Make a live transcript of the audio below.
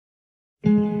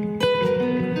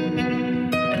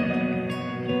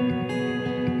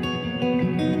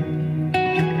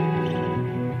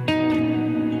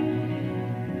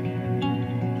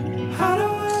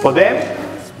For them,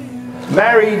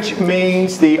 marriage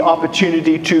means the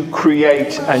opportunity to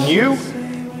create a new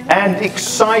and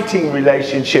exciting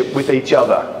relationship with each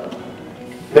other.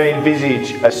 They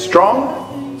envisage a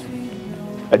strong,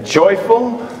 a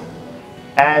joyful,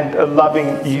 and a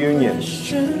loving union.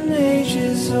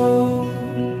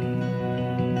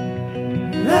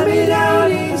 Let me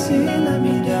down easy, let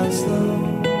me down slow.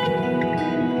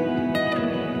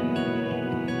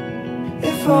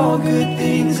 If all good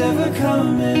things ever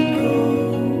come and go,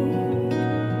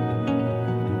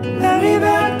 let me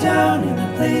back down in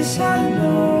a place I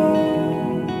know.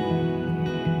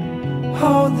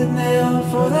 Hold the nail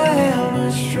for the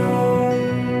hammer stroke.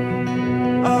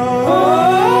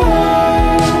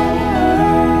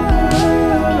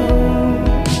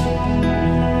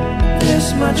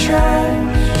 This my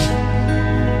trash,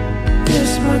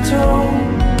 this my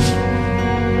tone.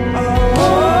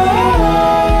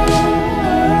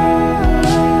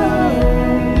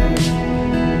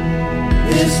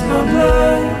 This my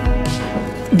blood.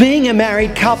 Being a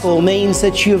married couple means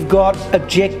that you've got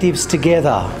objectives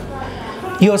together.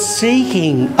 You're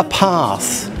seeking a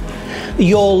path.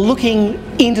 You're looking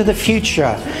into the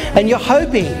future, and you're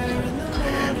hoping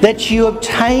that you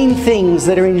obtain things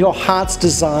that are in your heart's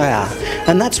desire,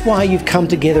 and that's why you've come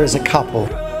together as a couple.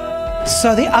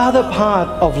 So the other part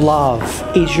of love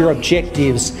is your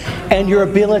objectives and your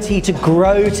ability to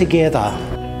grow together.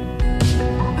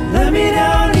 Let me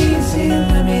down easy,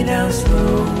 let me down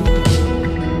slow.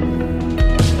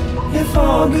 If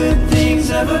all good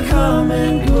things ever come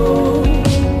and go,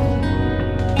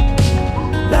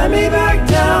 let me back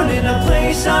down in a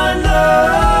place I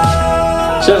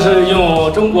know. 这是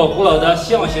用中国古老的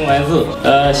象形文字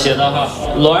写的哈，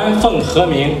鸾凤和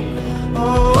鸣。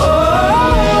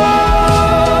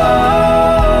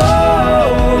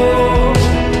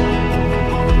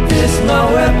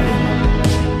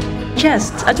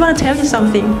 Jess, I just want to tell you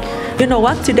something. You know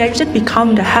what? Today you just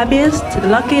become the happiest, the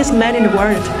luckiest man in the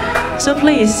world. So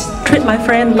please treat my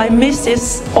friend like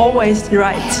Mrs. Always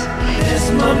Right. This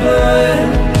my blood,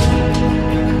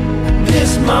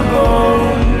 this my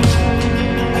bone.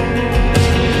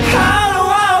 How do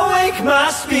I wake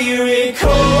my spirit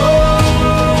cold?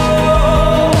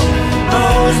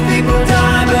 Most people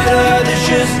die, but others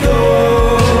just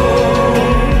go.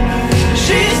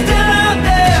 She's still out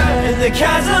there in the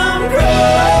chasm grows.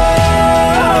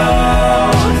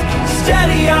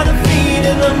 Steady on the feet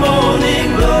in the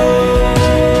morning glow.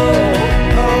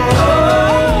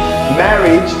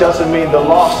 Marriage doesn't mean the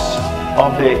loss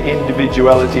of their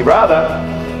individuality. Rather,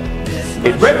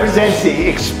 it represents the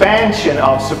expansion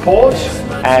of support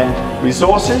and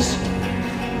resources,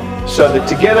 so that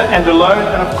together and alone,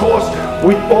 and of course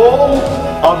with all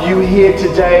of you here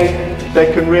today,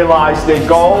 they can realize their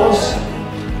goals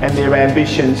and their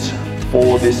ambitions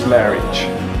for this marriage.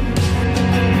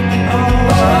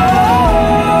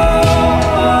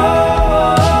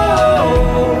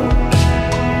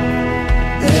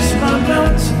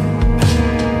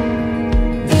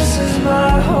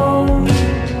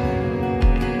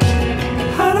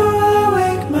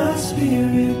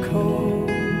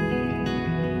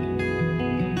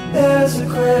 There's a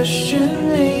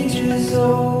question ages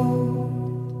old.